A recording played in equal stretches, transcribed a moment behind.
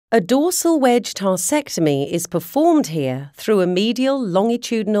A dorsal wedge tarsectomy is performed here through a medial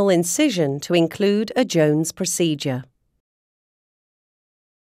longitudinal incision to include a Jones procedure.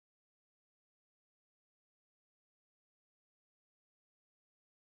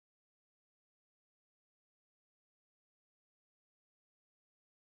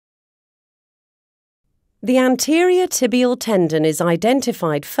 The anterior tibial tendon is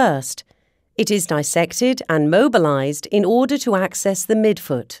identified first. It is dissected and mobilized in order to access the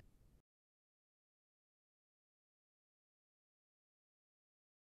midfoot.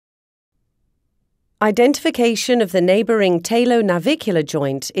 Identification of the neighboring talonavicular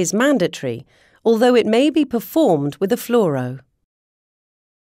joint is mandatory, although it may be performed with a fluoro.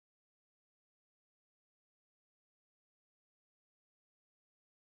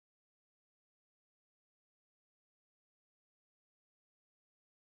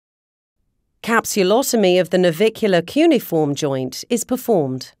 Capsulotomy of the navicular cuneiform joint is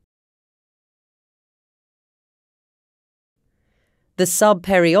performed. The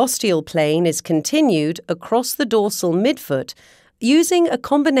subperiosteal plane is continued across the dorsal midfoot using a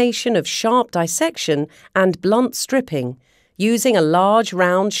combination of sharp dissection and blunt stripping, using a large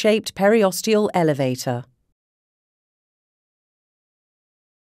round-shaped periosteal elevator.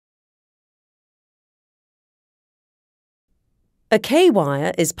 A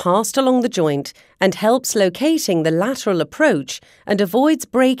K-wire is passed along the joint and helps locating the lateral approach and avoids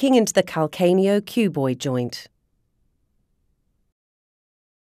breaking into the calcaneo-cuboid joint.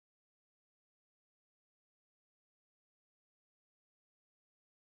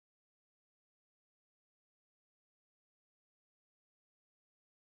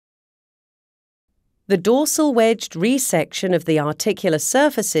 The dorsal wedged resection of the articular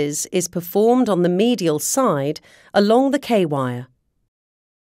surfaces is performed on the medial side along the K-wire.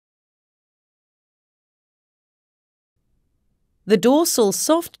 The dorsal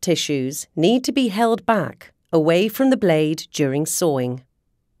soft tissues need to be held back, away from the blade during sawing.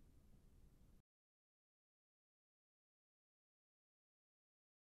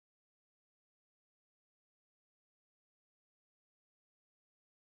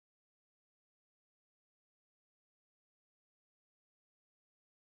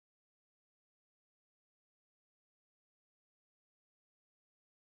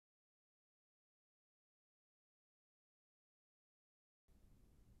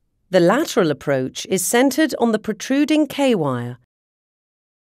 The lateral approach is centered on the protruding K-wire.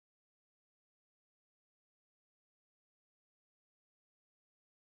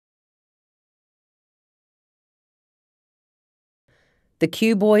 The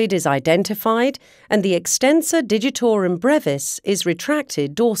cuboid is identified and the extensor digitorum brevis is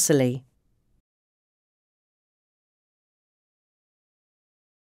retracted dorsally.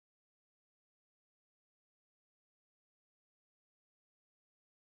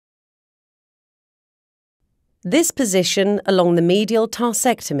 This position along the medial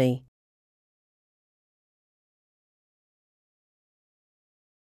tarsectomy.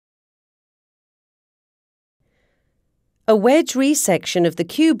 A wedge resection of the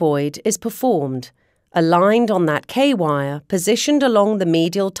cuboid is performed, aligned on that K-wire positioned along the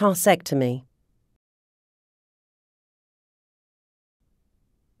medial tarsectomy.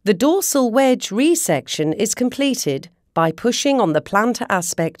 The dorsal wedge resection is completed by pushing on the plantar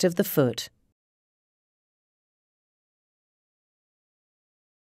aspect of the foot.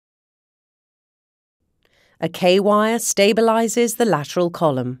 A K-wire stabilizes the lateral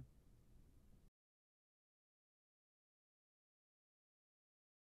column.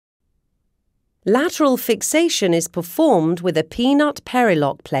 Lateral fixation is performed with a peanut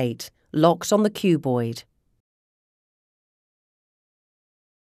perilock plate locked on the cuboid.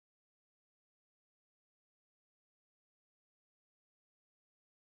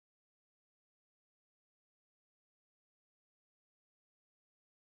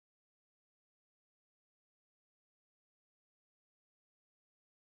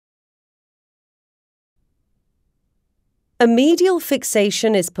 A medial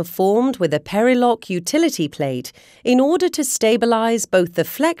fixation is performed with a perilock utility plate in order to stabilize both the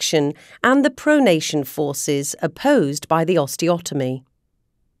flexion and the pronation forces opposed by the osteotomy.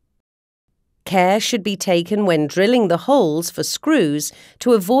 Care should be taken when drilling the holes for screws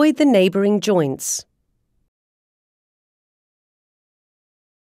to avoid the neighboring joints.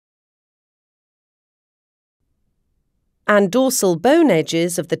 And dorsal bone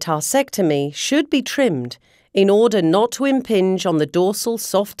edges of the tarsectomy should be trimmed in order not to impinge on the dorsal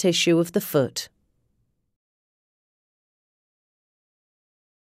soft tissue of the foot.